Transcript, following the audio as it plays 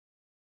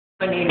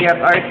iliac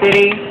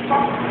artery,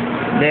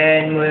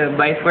 then we'll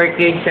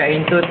bifurcate siya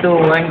into two.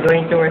 One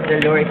going towards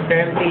the lower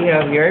extremity, you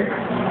have your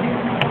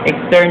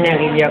external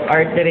iliac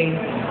artery.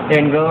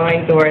 Then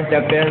going towards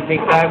the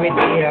pelvic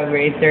cavity, you have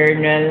your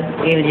internal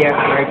iliac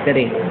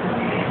artery.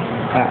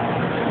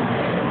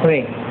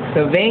 Okay,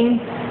 so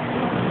vein,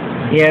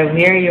 you have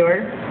here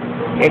your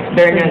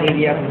external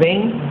iliac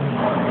vein.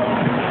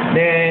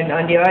 Then,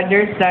 on the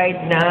other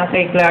side,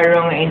 nakakaiklaro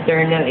ang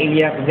internal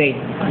iliac vein.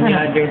 On the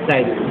other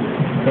side.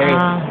 There is.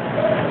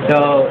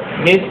 So,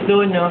 these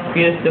two, no,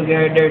 fuse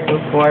together to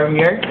form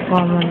your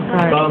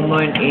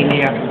common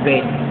iliac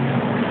vein.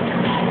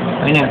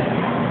 Ano?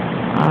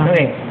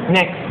 Okay,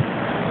 next.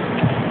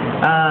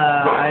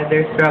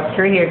 Other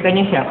structure here,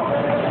 kanya siya.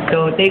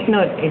 So, take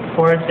note, it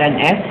forms an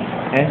S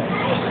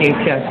shape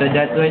siya. So,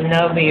 that will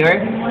now be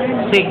your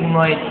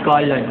sigmoid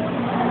colon.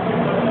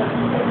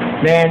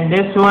 Then,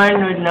 this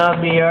one would now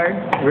be your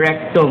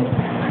rectum.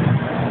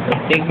 So,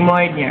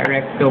 sigmoid niya,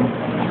 rectum.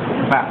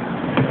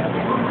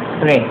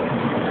 Okay.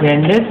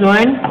 Then, this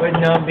one would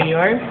now be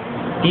your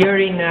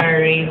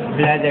urinary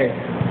bladder.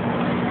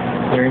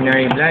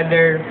 Urinary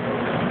bladder.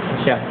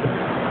 Siya.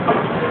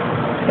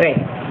 Okay.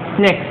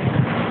 Next.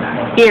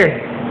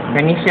 Here.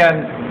 Kani siya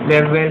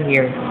level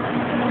here.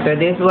 So,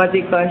 this is what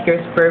we call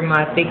your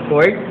spermatic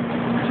cord.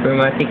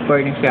 Spermatic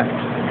cord na siya.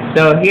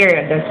 So,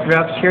 here, the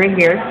structure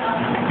here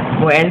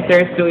will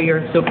enter through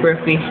your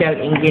superficial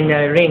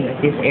inguinal ring at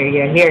this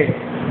area here.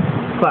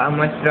 Ang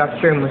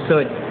structure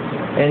musod.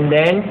 And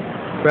then,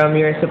 from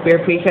your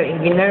superficial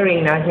inguinal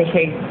ring, nasa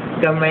siya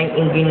kamayang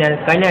inguinal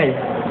canal.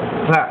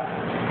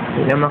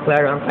 Hindi na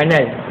maklaro ang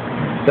canal.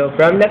 So,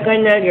 from the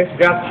canal, your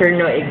structure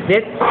now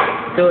exits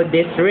to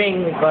this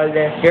ring. We call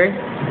this your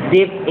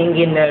deep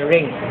inguinal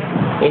ring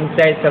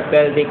inside sa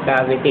pelvic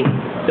cavity.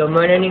 So,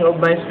 muna ning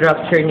ubang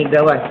structure ni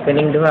gawas.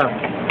 Kaning duha.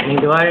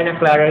 Kaning duha na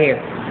naklaro here.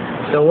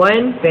 So,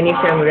 one, kani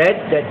siyang red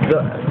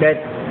that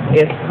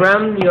is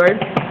from your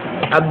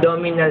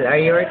abdominal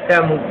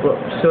aorta.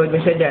 So,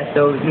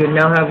 you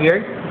now have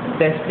your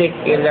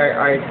testicular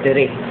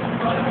artery.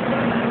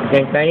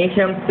 Then, kani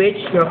siyang pitch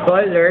na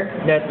color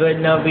that will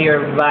now be your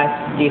vas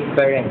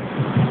deferens.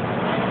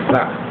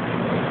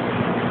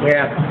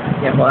 Here,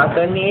 yan po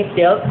ato ni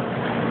tilt.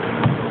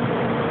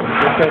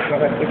 Tilt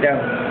makakita.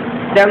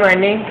 Tama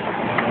ni?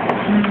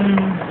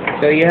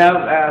 So, you have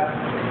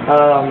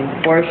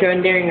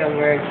portion there nga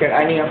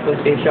ano yung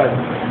position.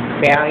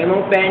 Kaya ang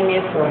imong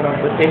penis, kung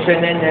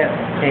mag-position na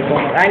kung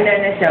mag-ana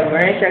na siya,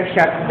 meron siyang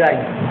shotgun.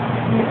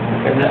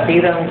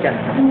 Nag-tira mo siya.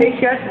 Say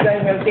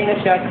shotgun, yung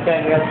shotgun,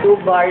 you have two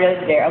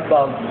barrels there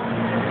above.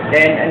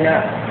 Then,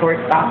 for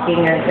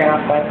stocking na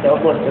siya pa sa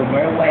ubos. So,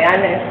 meron may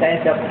ana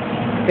size of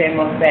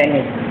female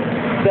penis.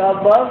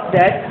 So, above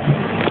that,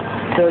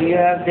 so you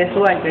have this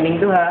one, kaning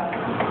duha.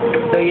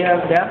 So, you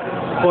have the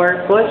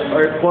corpus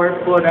or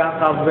corpora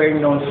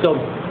cavernosum.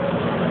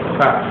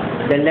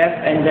 The left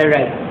and the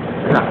right.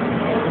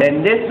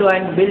 Then this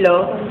one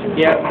below,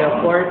 you have the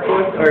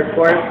corpus or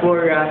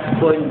corpora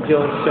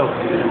spongiosum.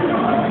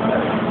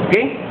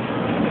 Okay?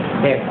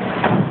 There.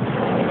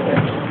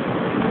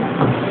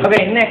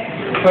 Okay, next.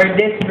 For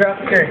this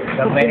structure.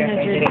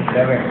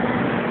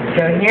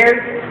 So here,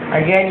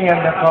 again, you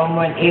have the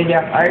common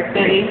iliac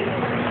artery,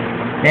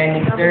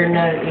 then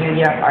external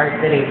iliac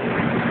artery.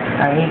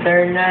 Ang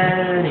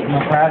internal,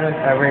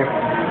 cover.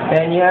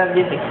 Then you have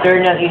this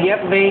external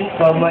iliac vein,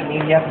 common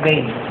iliac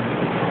vein.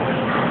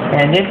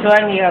 And this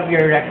one, you have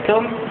your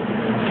rectum.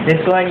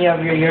 This one, you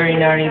have your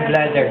urinary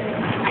bladder.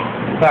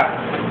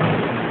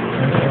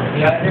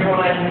 The other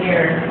one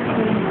here,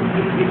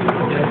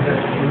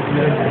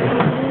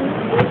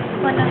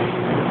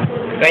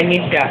 kani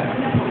siya.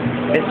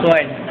 This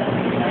one.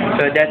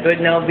 So that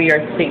would now be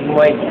your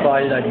sigmoid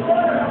colon.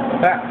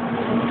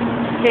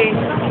 Okay.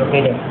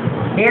 Okay then.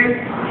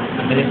 Here,